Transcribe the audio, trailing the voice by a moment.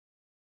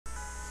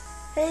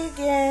Hey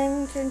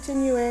again,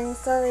 continuing.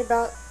 Sorry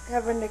about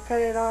having to cut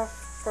it off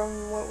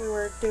from what we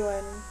were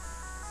doing.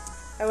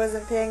 I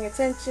wasn't paying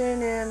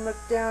attention and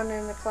looked down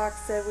and the clock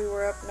said we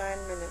were up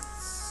 9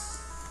 minutes.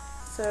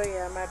 So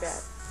yeah, my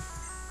bad.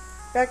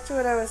 Back to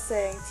what I was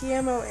saying.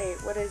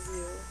 TM08, what is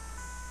you?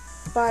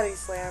 Body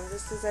slam,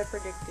 just as I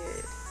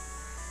predicted.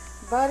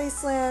 Body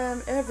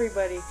slam,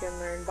 everybody can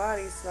learn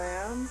body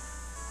slam.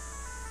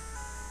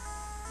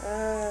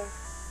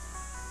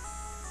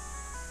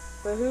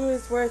 But who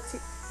is worth...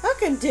 How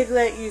can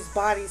Diglett use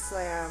body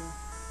slam?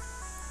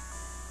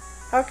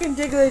 How can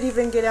Diglett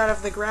even get out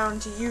of the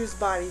ground to use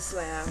body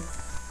slam?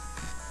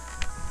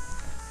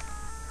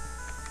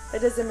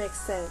 It doesn't make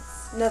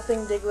sense.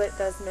 Nothing Diglett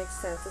does make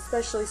sense,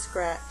 especially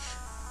Scratch.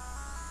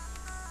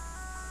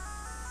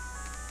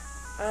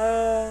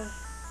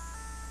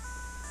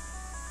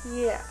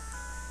 Yeah.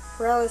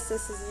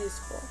 Paralysis is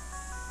useful.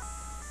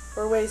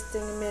 We're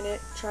wasting a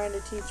minute trying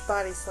to teach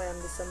body slam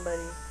to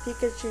somebody.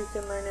 Pikachu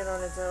can learn it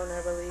on its own,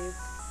 I believe.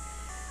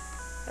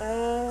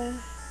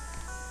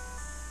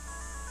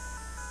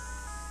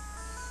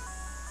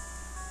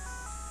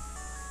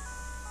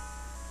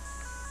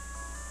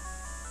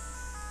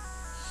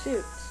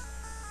 Shoot.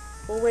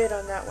 We'll wait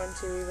on that one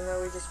too, even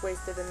though we just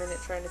wasted a minute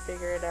trying to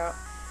figure it out.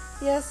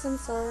 Yes, I'm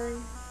sorry.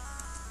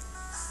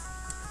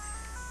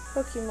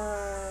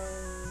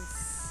 Pokemons.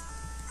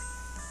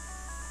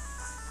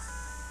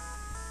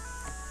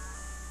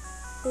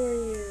 Who are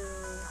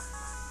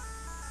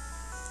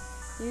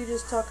you? You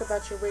just talk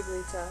about your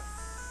Wigglytuff.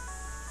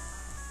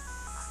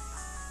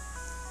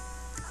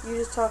 You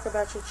just talk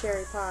about your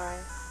cherry pie.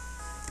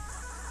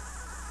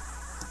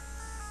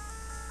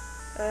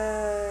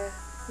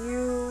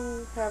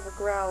 You have a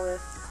Growlithe.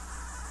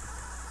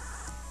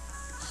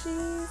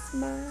 She's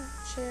my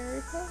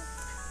cherry pie.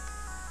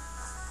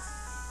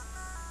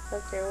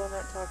 Okay, we'll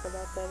not talk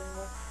about that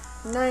anymore.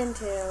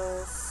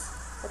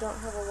 Ninetales. I don't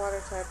have a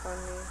water type on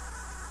me.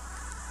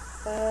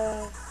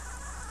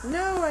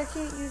 No, I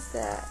can't use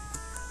that.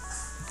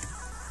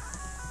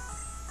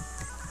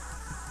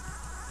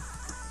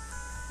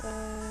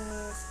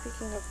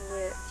 Speaking of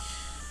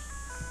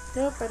which...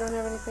 Nope, I don't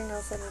have anything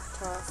else I need to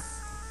toss.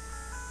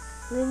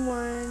 Room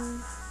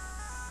 1.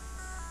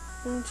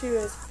 Room 2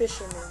 is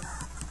Fisherman.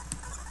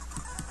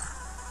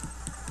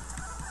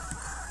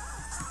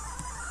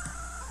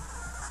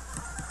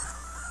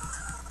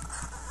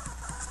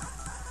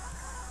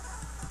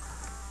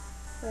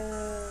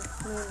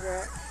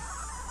 Moondrack.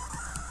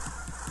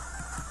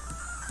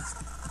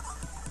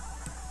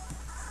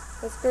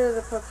 Let's go to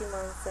the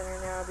Pokemon Center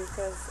now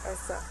because I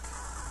suck.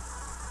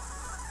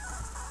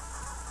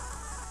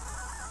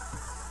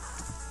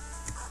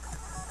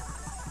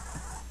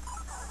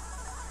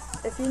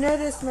 If you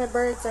notice my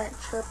birds aren't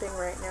chirping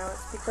right now,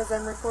 it's because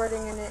I'm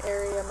recording in an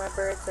area my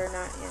birds are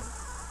not in.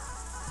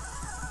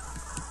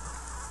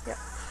 Yep.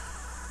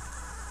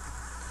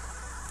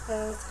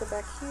 Let's go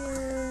back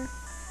here.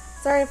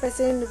 Sorry if I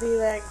seem to be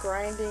like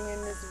grinding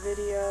in this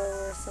video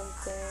or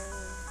something.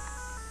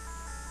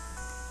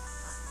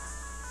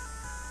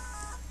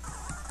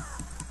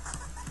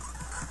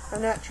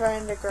 I'm not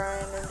trying to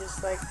grind, I'm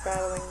just like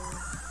battling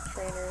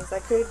trainers. I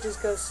could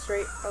just go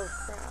straight, oh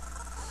crap.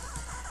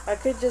 I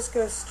could just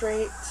go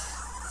straight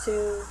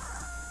to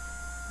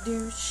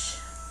Douche,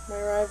 my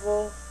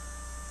rival,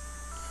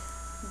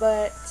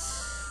 but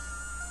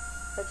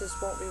that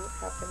just won't be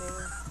happening.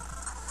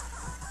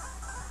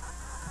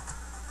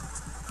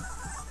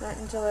 Not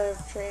until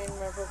I've trained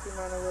my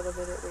Pokemon a little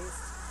bit at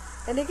least.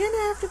 And again,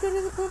 I have to go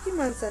to the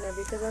Pokemon Center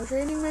because I'm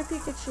training my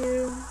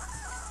Pikachu,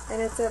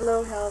 and it's at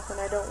low health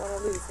and I don't want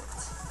to lose it.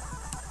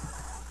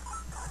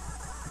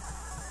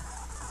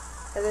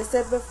 As I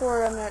said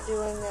before, I'm not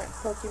doing that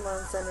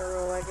Pokemon Center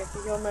rule. I get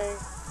to heal my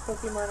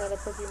Pokemon at a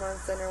Pokemon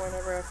Center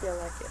whenever I feel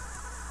like it.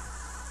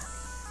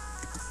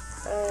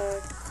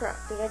 Crap.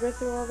 Did I go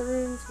through all the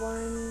rooms?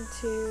 1,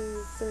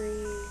 2, 3.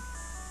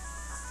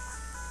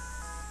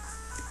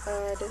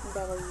 I didn't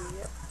battle you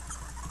yet.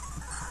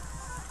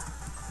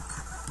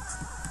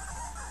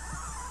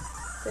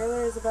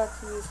 Sailor is about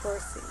to use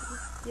Horsey.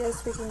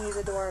 Yes, we can use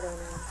Eduardo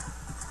now.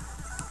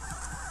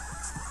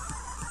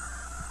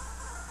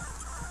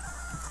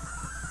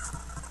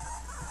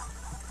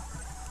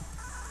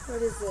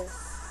 What is this?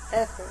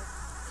 Ether.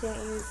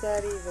 Can't use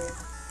that either.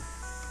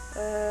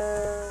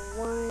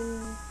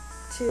 1,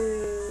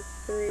 2,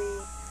 3,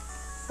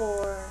 4.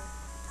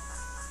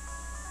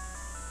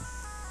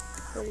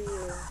 What are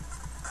you?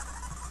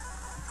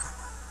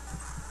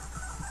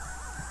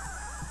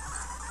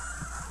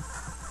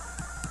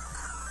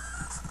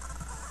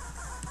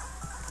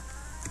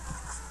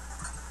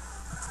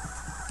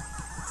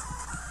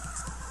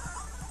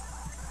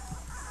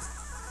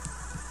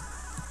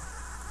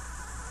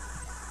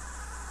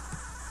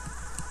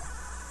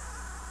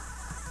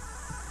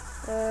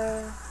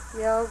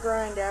 Yeah, I'll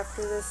grind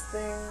after this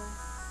thing.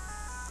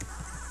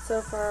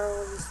 So far,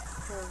 we'll just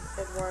have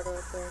Eduardo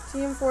up there.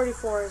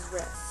 TM44 is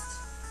rest.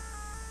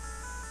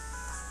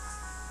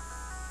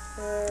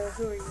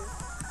 Who are you?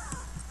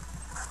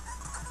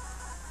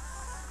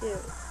 Ew.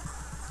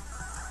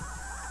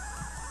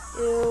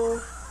 Ew.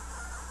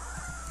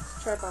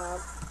 Let's try Bob.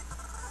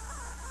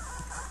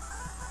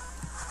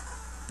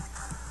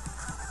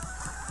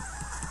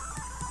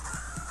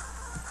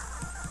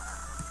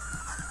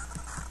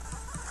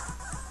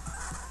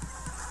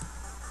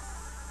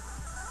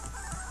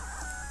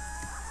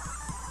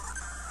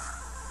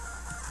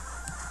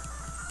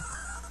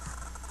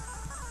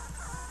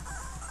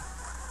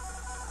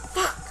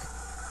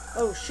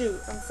 Oh shoot,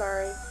 I'm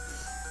sorry.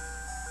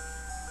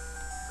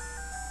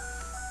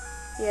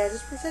 Yeah,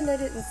 just pretend I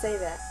didn't say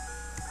that.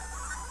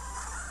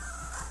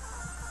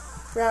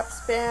 Rap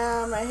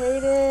spam, I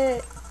hate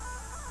it.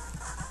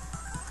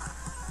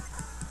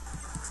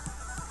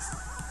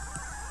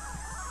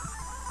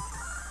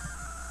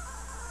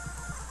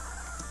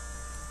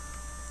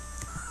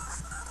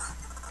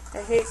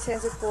 I hate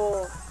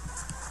tentacle.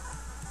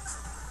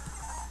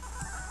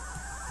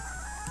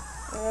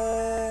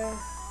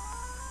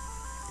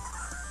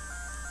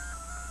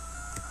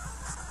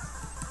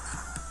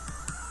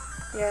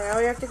 Yeah, now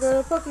we have to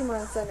go to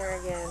Pokemon Center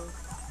again.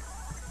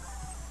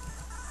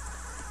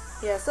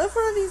 Yeah, so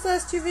far these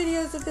last 2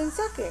 videos have been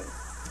sucking.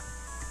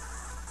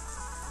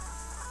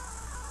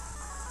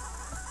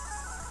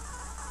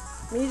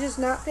 Me just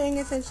not paying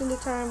attention to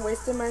time,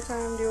 wasting my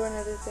time doing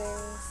other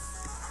things.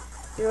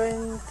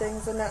 Doing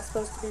things I'm not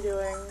supposed to be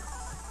doing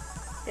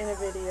in a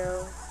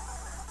video.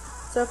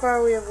 So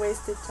far we have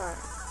wasted time.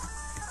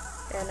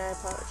 And I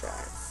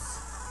apologize.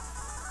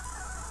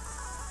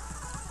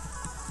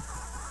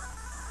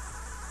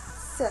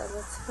 So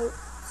let's hope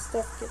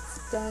stuff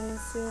gets done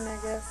soon, I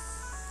guess.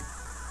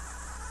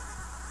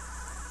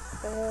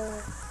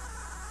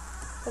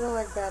 I don't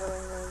like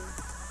battling them.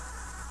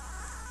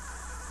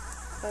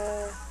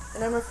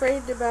 And I'm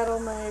afraid to battle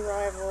my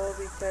rival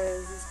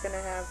because he's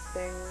gonna have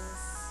things.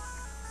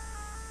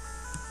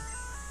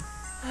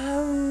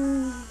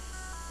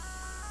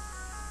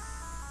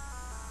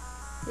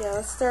 Yeah,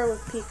 let's start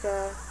with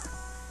Pika.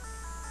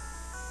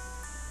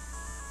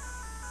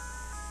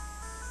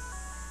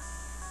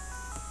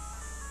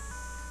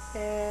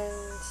 And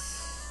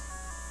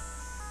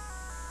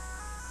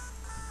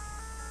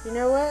you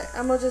know what?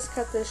 I'm gonna just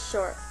cut this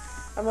short.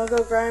 I'm gonna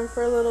go grind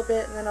for a little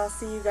bit and then I'll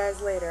see you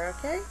guys later,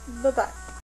 okay? Bye-bye.